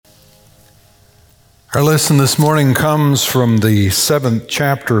Our lesson this morning comes from the 7th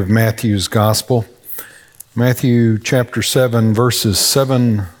chapter of Matthew's Gospel. Matthew chapter 7, verses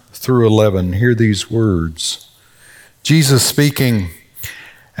 7 through 11. Hear these words. Jesus speaking,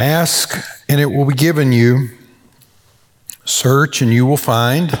 "Ask, and it will be given you. Search, and you will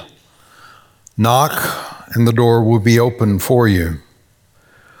find. Knock, and the door will be opened for you.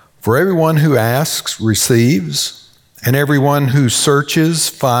 For everyone who asks receives, and everyone who searches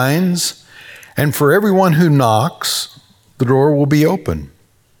finds, and for everyone who knocks, the door will be open.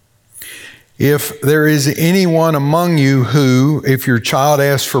 If there is anyone among you who, if your child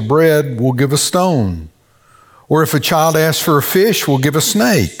asks for bread, will give a stone, or if a child asks for a fish, will give a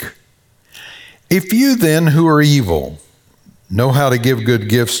snake. If you then, who are evil, know how to give good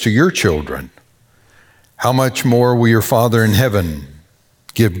gifts to your children, how much more will your Father in heaven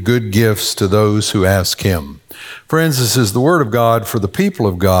give good gifts to those who ask him?" Friends, this is the word of God for the people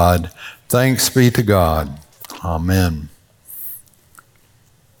of God. Thanks be to God. Amen.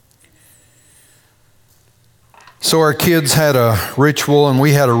 So our kids had a ritual, and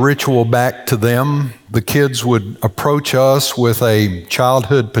we had a ritual back to them. The kids would approach us with a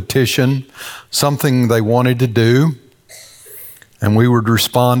childhood petition, something they wanted to do, and we would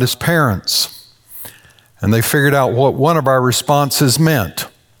respond as parents. And they figured out what one of our responses meant.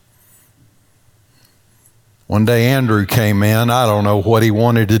 One day Andrew came in. I don't know what he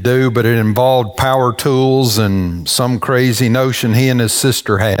wanted to do, but it involved power tools and some crazy notion he and his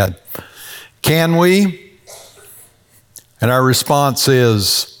sister had. "Can we?" And our response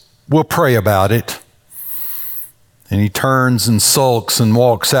is, "We'll pray about it." And he turns and sulks and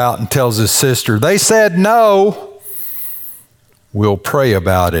walks out and tells his sister, "They said no. We'll pray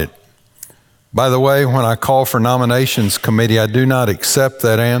about it." By the way, when I call for nominations committee, I do not accept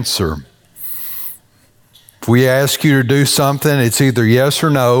that answer. If we ask you to do something, it's either yes or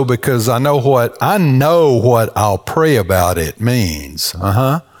no, because I know what "I'll pray about it" means.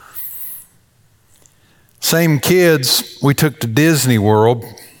 Same kids we took to Disney World,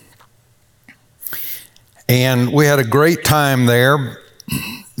 and we had a great time there.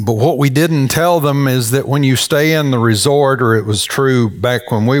 But what we didn't tell them is that when you stay in the resort, or it was true back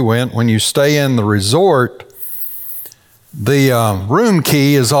when we went, when you stay in the resort, the room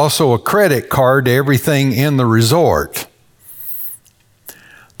key is also a credit card to everything in the resort.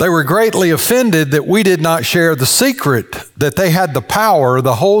 They were greatly offended that we did not share the secret that they had the power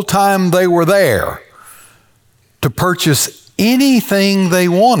the whole time they were there to purchase anything they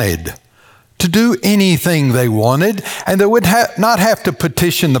wanted, to do anything they wanted, and they would not have to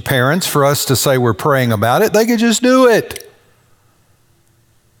petition the parents for us to say we're praying about it. They could just do it.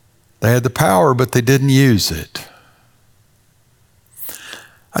 They had the power, but they didn't use it.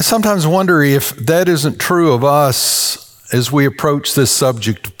 I sometimes wonder if that isn't true of us as we approach this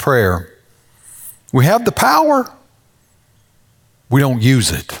subject of prayer. We have the power, we don't use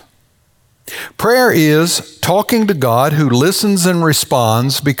it. Prayer is talking to God who listens and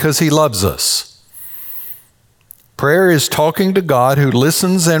responds because he loves us. Prayer is talking to God who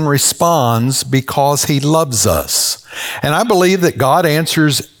listens and responds because he loves us. And I believe that God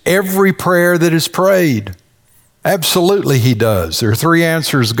answers every prayer that is prayed. Absolutely he does. There are 3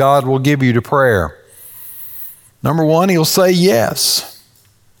 answers God will give you to prayer. Number 1, he'll say yes.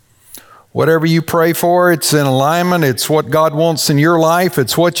 Whatever you pray for, it's in alignment. It's what God wants in your life.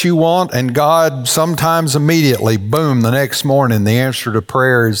 It's what you want. And God sometimes immediately, boom, the next morning, the answer to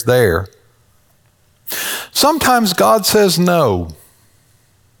prayer is there. Sometimes God says no.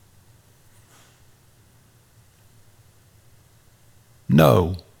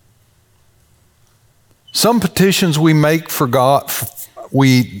 No. Some petitions we make for God,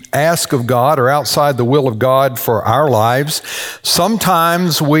 we ask of God, are outside the will of God for our lives.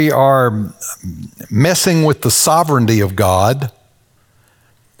 Sometimes we are messing with the sovereignty of God.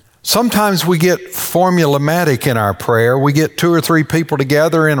 Sometimes we get formulaic in our prayer. We get 2 or 3 people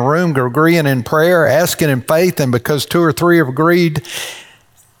together in a room agreeing in prayer, asking in faith, and because 2 or 3 have agreed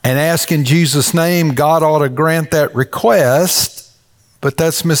and ask in Jesus' name, God ought to grant that request. But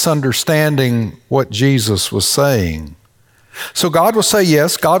that's misunderstanding what Jesus was saying. So God will say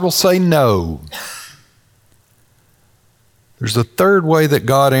yes, God will say no. There's a third way that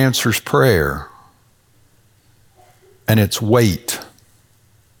God answers prayer, and it's wait.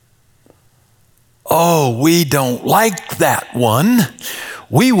 Oh, we don't like that one.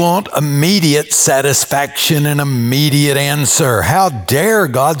 We want immediate satisfaction and immediate answer. How dare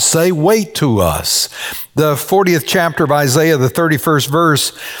God say wait to us? The 40th chapter of Isaiah, the 31st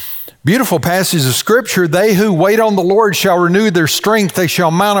verse, Beautiful passage of Scripture. They who wait on the Lord shall renew their strength. They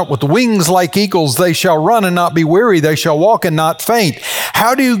shall mount up with wings like eagles. They shall run and not be weary. They shall walk and not faint.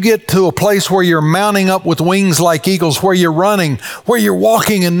 How do you get to a place where you're mounting up with wings like eagles, where you're running, where you're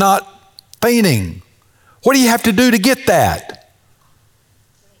walking and not fainting? What do you have to do to get that?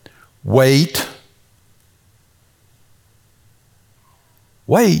 Wait.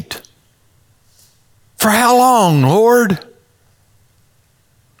 Wait. For how long, Lord?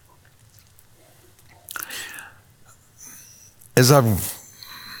 As I've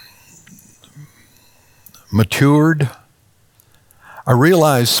matured, I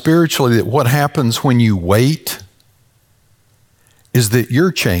realize spiritually that what happens when you wait is that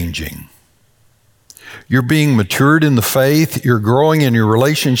you're changing. You're being matured in the faith. You're growing in your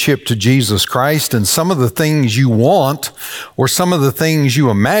relationship to Jesus Christ, and some of the things you want, or some of the things you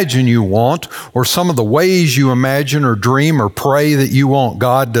imagine you want, or some of the ways you imagine or dream or pray that you want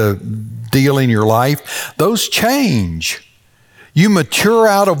God to deal in your life, those change. You mature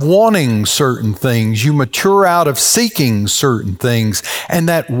out of wanting certain things. You mature out of seeking certain things. And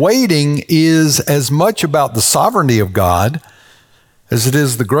that waiting is as much about the sovereignty of God as it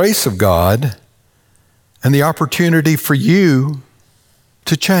is the grace of God and the opportunity for you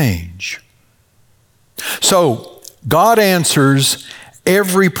to change. So, God answers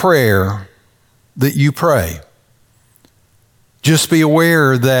every prayer that you pray. Just be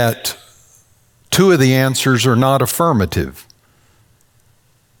aware that 2 of the answers are not affirmative.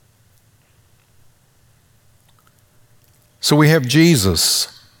 So we have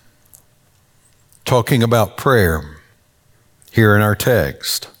Jesus talking about prayer here in our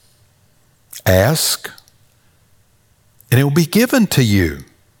text. Ask, and it will be given to you.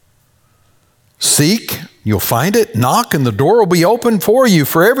 Seek, you'll find it. Knock, and the door will be open for you.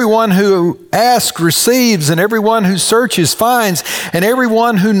 For everyone who asks receives, and everyone who searches finds, and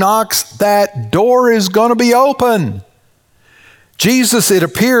everyone who knocks, that door is going to be open. Jesus, it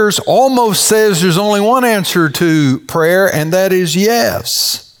appears, almost says there's only one answer to prayer, and that is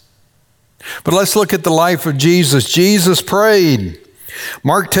yes. But let's look at the life of Jesus. Jesus prayed.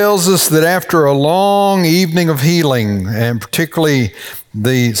 Mark tells us that after a long evening of healing, and particularly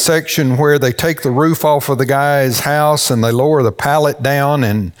the section where they take the roof off of the guy's house and they lower the pallet down,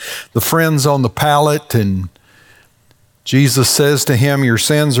 and the friends on the pallet, and Jesus says to him, your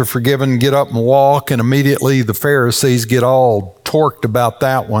sins are forgiven, get up and walk. And immediately the Pharisees get all torqued about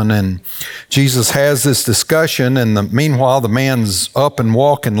that one. And Jesus has this discussion, and meanwhile the man's up and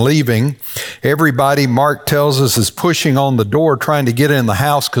walking, leaving. Everybody, Mark tells us, is pushing on the door trying to get in the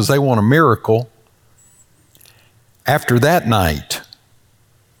house because they want a miracle. After that night,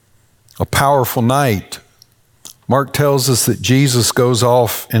 a powerful night, Mark tells us that Jesus goes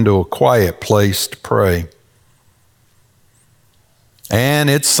off into a quiet place to pray. And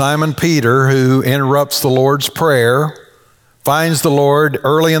it's Simon Peter who interrupts the Lord's prayer, finds the Lord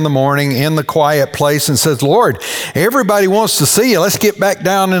early in the morning in the quiet place and says, Lord, everybody wants to see you. Let's get back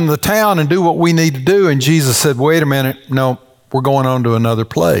down into the town and do what we need to do. And Jesus said, wait a minute. No, we're going on to another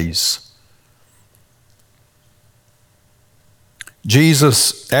place.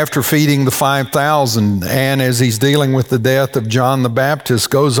 Jesus, after feeding the 5,000 and as he's dealing with the death of John the Baptist,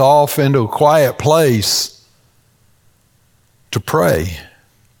 goes off into a quiet place to pray.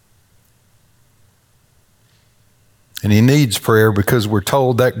 And he needs prayer because we're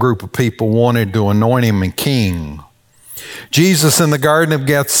told that group of people wanted to anoint him a king. Jesus in the Garden of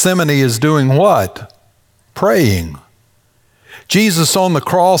Gethsemane is doing what? Praying. Jesus on the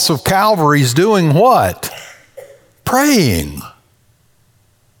cross of Calvary is doing what? Praying.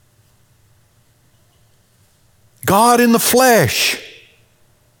 God in the flesh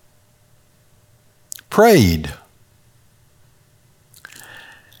prayed.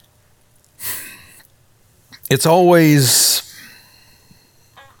 It's always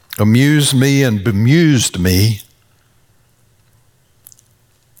amused me and bemused me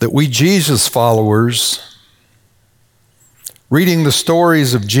that we Jesus followers, reading the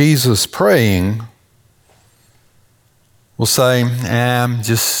stories of Jesus praying, will say, I'm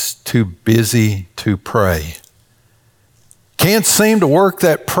just too busy to pray. Can't seem to work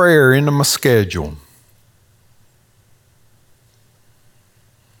that prayer into my schedule.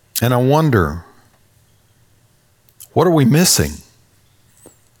 And I wonder, what are we missing?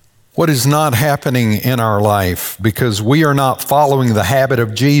 What is not happening in our life because we are not following the habit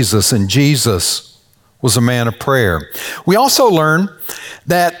of Jesus, and Jesus was a man of prayer. We also learn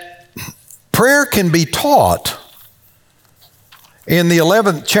that prayer can be taught. In the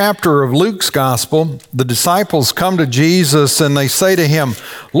 11th chapter of Luke's Gospel, the disciples come to Jesus and they say to him,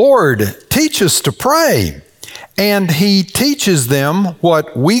 Lord, teach us to pray. And he teaches them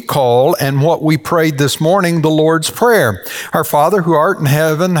what we call and what we prayed this morning, the Lord's Prayer. Our Father who art in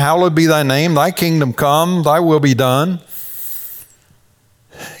heaven, hallowed be thy name. Thy kingdom come, thy will be done.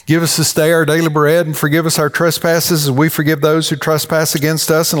 Give us this day our daily bread, and forgive us our trespasses as we forgive those who trespass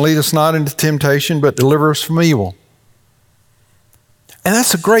against us, and lead us not into temptation, but deliver us from evil. And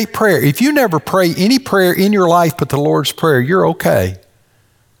that's a great prayer. If you never pray any prayer in your life but the Lord's Prayer, you're okay.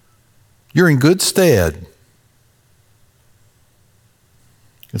 You're in good stead.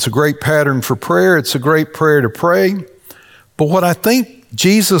 It's a great pattern for prayer. It's a great prayer to pray. But what I think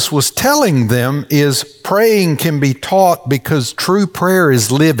Jesus was telling them is praying can be taught because true prayer is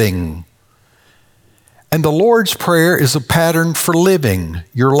living. And the Lord's Prayer is a pattern for living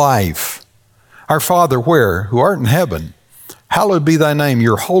your life. Our Father, where? Who art in heaven. Hallowed be thy name.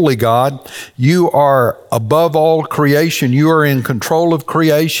 You're holy, God. You are above all creation. You are in control of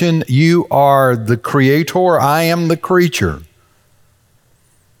creation. You are the creator. I am the creature.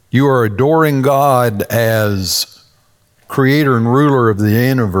 You are adoring God as creator and ruler of the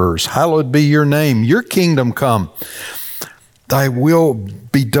universe. Hallowed be your name. Your kingdom come. Thy will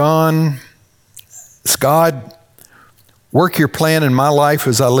be done. God, work your plan in my life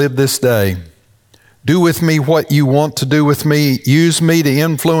as I live this day. Do with me what you want to do with me. Use me to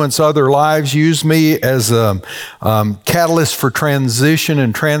influence other lives. Use me as a catalyst for transition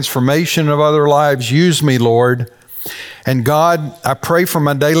and transformation of other lives. Use me, Lord. And God, I pray for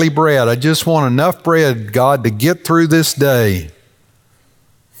my daily bread. I just want enough bread, God, to get through this day.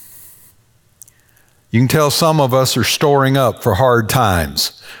 You can tell some of us are storing up for hard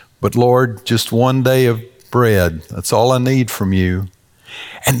times. But Lord, just one day of bread. That's all I need from you.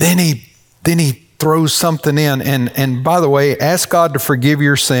 And then he throws something in. And by the way, ask God to forgive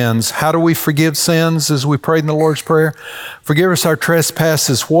your sins. How do we forgive sins as we prayed in the Lord's Prayer? Forgive us our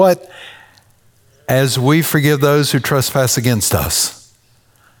trespasses. What? As we forgive those who trespass against us.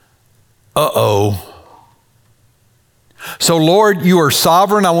 Uh-oh. So Lord, you are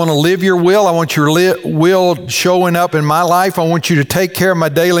sovereign. I want to live your will. I want your will showing up in my life. I want you to take care of my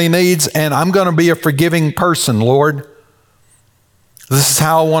daily needs, and I'm going to be a forgiving person, Lord. This is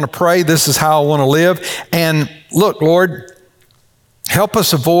how I want to pray. This is how I want to live. And look, Lord, help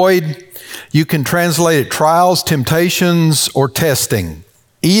us avoid, you can translate it, trials, temptations, or testing.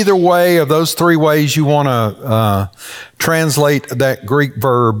 Either way of those three ways you want to translate that Greek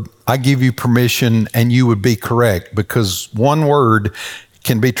verb, I give you permission, and you would be correct, because one word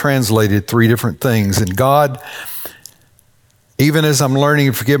can be translated three different things. And God, even as I'm learning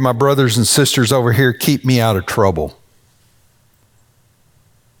to forgive my brothers and sisters over here, keep me out of trouble.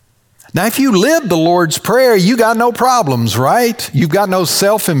 Now, if you live the Lord's Prayer, you got no problems, right? You've got no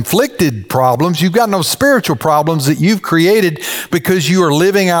self-inflicted problems. You've got no spiritual problems that you've created because you are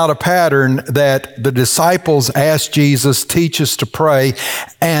living out a pattern that the disciples asked Jesus, teach us to pray.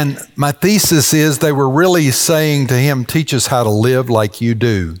 And my thesis is they were really saying to him, teach us how to live like you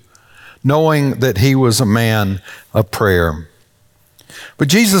do, knowing that he was a man of prayer. But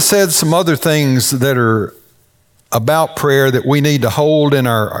Jesus said some other things that are about prayer that we need to hold in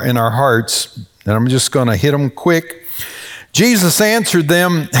our hearts, and I'm just going to hit them quick. Jesus answered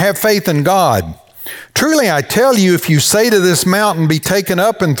them, have faith in God. Truly I tell you, if you say to this mountain, be taken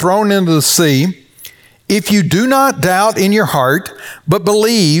up and thrown into the sea, if you do not doubt in your heart, but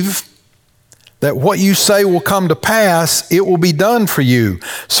believe that what you say will come to pass, it will be done for you.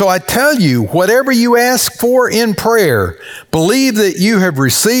 So I tell you, whatever you ask for in prayer, believe that you have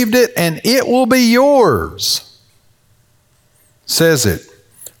received it, and it will be yours. Says it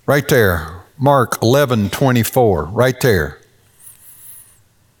right there. Mark 11:24, right there.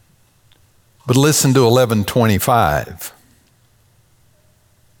 But listen to 11:25.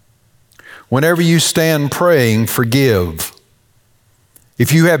 Whenever you stand praying, forgive.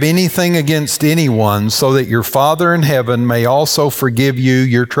 If you have anything against anyone, so that your Father in heaven may also forgive you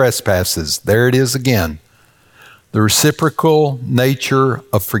your trespasses. There it is again. The reciprocal nature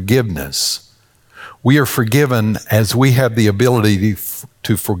of forgiveness. We are forgiven as we have the ability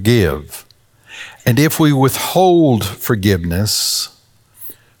to forgive. And if we withhold forgiveness,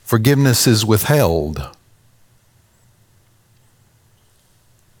 forgiveness is withheld.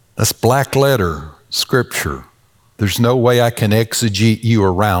 That's black letter scripture. There's no way I can exegete you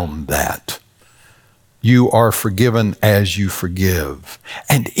around that. You are forgiven as you forgive.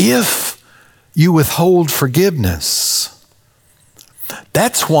 And if you withhold forgiveness,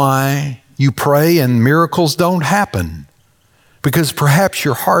 that's why you pray and miracles don't happen, because perhaps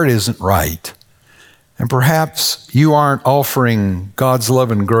your heart isn't right, and perhaps you aren't offering God's love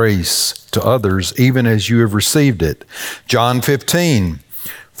and grace to others even as you have received it. John 15,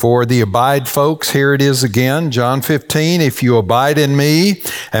 For the abide folks, here it is again, John 15, if you abide in me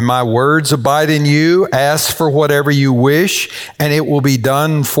and my words abide in you, ask for whatever you wish and it will be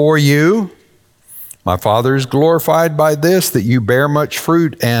done for you. My Father is glorified by this, that you bear much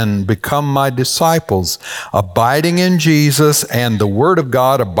fruit and become my disciples. Abiding in Jesus and the Word of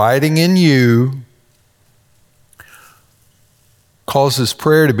God abiding in you causes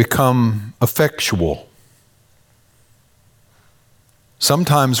prayer to become effectual.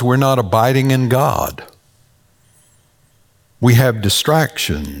 Sometimes we're not abiding in God. We have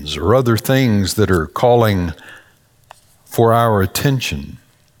distractions or other things that are calling for our attention.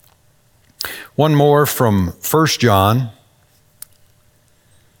 One more from 1 John.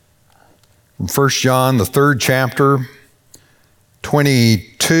 From 1 John, the 3rd chapter,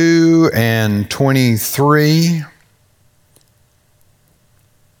 22 and 23.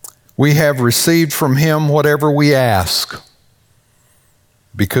 We have received from him whatever we ask,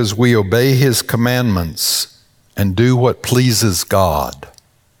 because we obey his commandments and do what pleases God.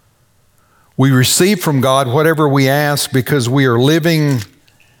 We receive from God whatever we ask because we are living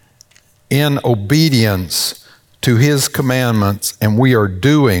in obedience to his commandments and we are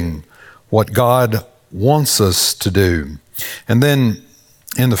doing what God wants us to do. And then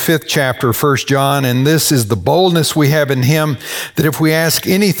in the 5th chapter, 1 John, and this is the boldness we have in him, that if we ask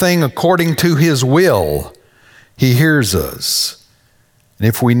anything according to his will, he hears us. And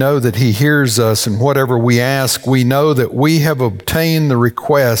if we know that he hears us in whatever we ask, we know that we have obtained the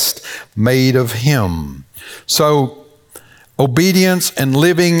request made of him. So, obedience and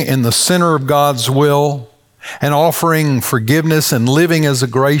living in the center of God's will and offering forgiveness and living as a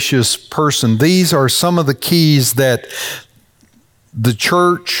gracious person, these are some of the keys that the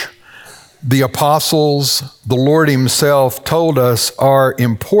church, the apostles, the Lord himself told us are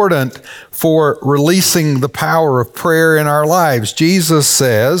important for releasing the power of prayer in our lives. Jesus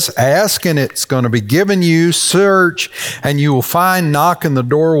says, ask and it's going to be given you, search and you will find, knock and the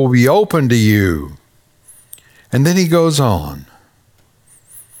door will be open to you. And then he goes on.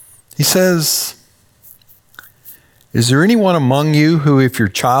 He says, is there anyone among you who, if your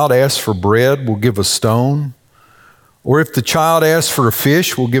child asks for bread, will give a stone? Or if the child asks for a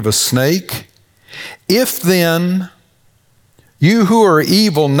fish, will give a snake? If then you who are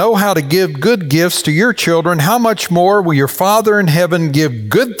evil know how to give good gifts to your children, how much more will your Father in heaven give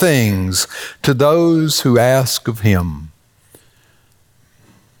good things to those who ask of him?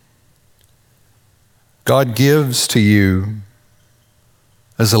 God gives to you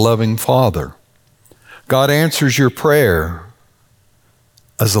as a loving Father. God answers your prayer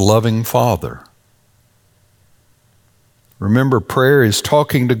as a loving Father. Remember, prayer is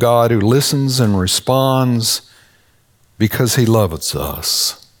talking to God who listens and responds because he loves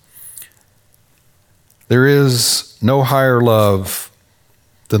us. There is no higher love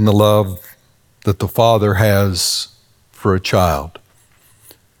than the love that the Father has for a child.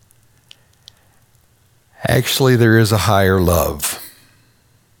 Actually, there is a higher love.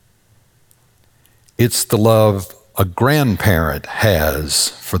 It's the love a grandparent has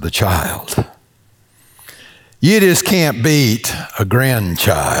for the child. You just can't beat a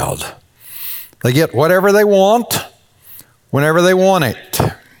grandchild. They get whatever they want, whenever they want it.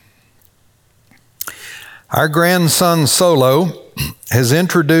 Our grandson Solo has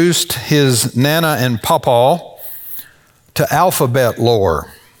introduced his Nana and Pawpaw to alphabet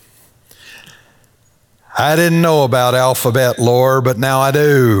lore. I didn't know about alphabet lore, but now I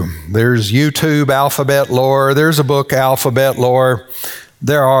do. There's YouTube alphabet lore. There's a book, Alphabet Lore.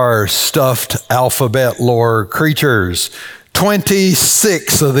 There are stuffed alphabet lore creatures.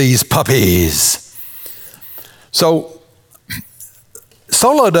 26 of these puppies. So,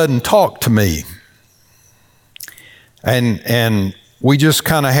 Solo doesn't talk to me. And we just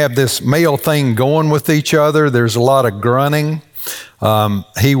kind of have this male thing going with each other. There's a lot of grunting.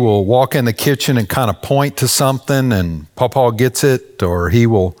 He will walk in the kitchen and kind of point to something and Pawpaw gets it, or he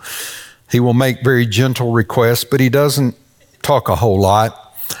will make very gentle requests, but he doesn't talk a whole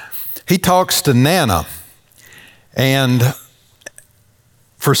lot. He talks to Nana, and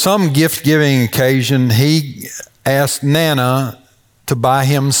for some gift-giving occasion, he asked Nana to buy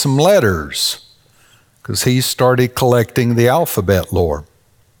him some letters because he started collecting the alphabet lore.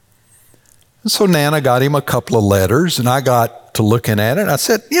 And so Nana got him a couple of letters, and I got to looking at it. I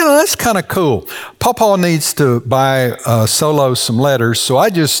said, that's kind of cool. Pawpaw needs to buy Solo some letters, so I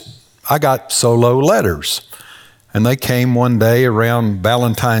got Solo letters. And they came one day around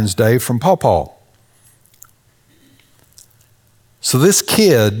Valentine's Day from Pawpaw. So this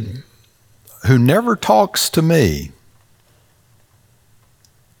kid who never talks to me,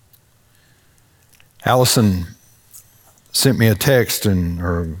 Allison sent me a text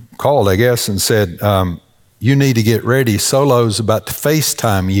or called, I guess, and said, you need to get ready. Solo's about to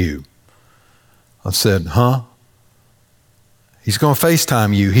FaceTime you. I said, huh? He's going to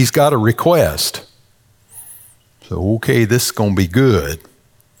FaceTime you. He's got a request. So, okay, this is going to be good.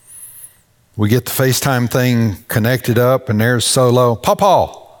 We get the FaceTime thing connected up, and there's Solo.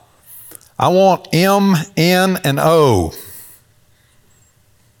 Pawpaw, I want M, N, and O.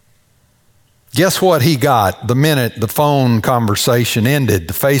 Guess what he got the minute the phone conversation ended,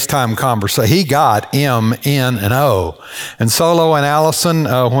 the FaceTime conversation? He got M, N, and O. And Solo and Allison,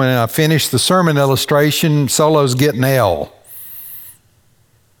 when I finished the sermon illustration, Solo's getting L.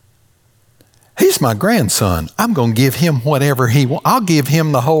 He's my grandson. I'm going to give him whatever he wants. I'll give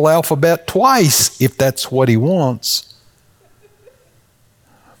him the whole alphabet twice if that's what he wants.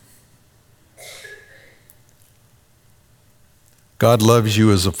 God loves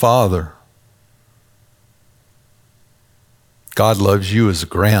you as a father. God loves you as a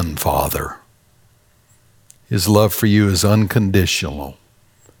grandfather. His love for you is unconditional.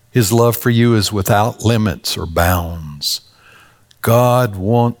 His love for you is without limits or bounds. God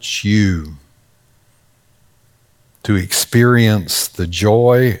wants you to experience the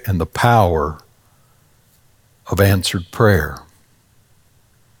joy and the power of answered prayer.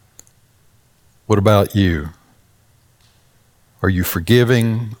 What about you? Are you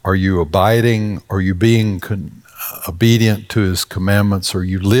forgiving? Are you abiding? Are you being obedient to His commandments? Are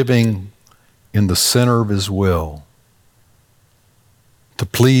you living in the center of His will to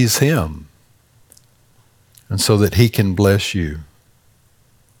please Him and so that He can bless you?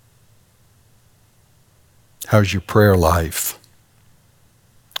 How's your prayer life?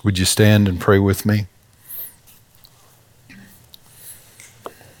 Would you stand and pray with me?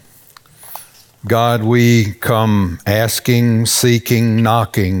 God, we come asking, seeking,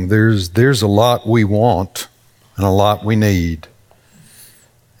 knocking. There's a lot we want and a lot we need.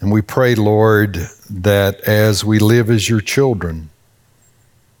 And we pray, Lord, that as we live as your children,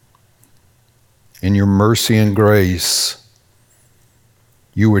 in your mercy and grace,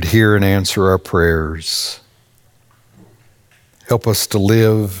 you would hear and answer our prayers. Help us to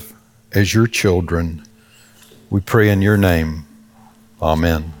live as your children. We pray in your name.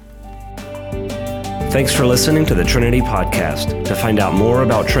 Amen. Thanks for listening to the Trinity Podcast. To find out more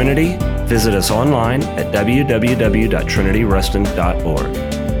about Trinity, visit us online at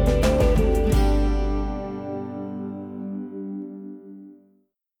www.trinityruston.org.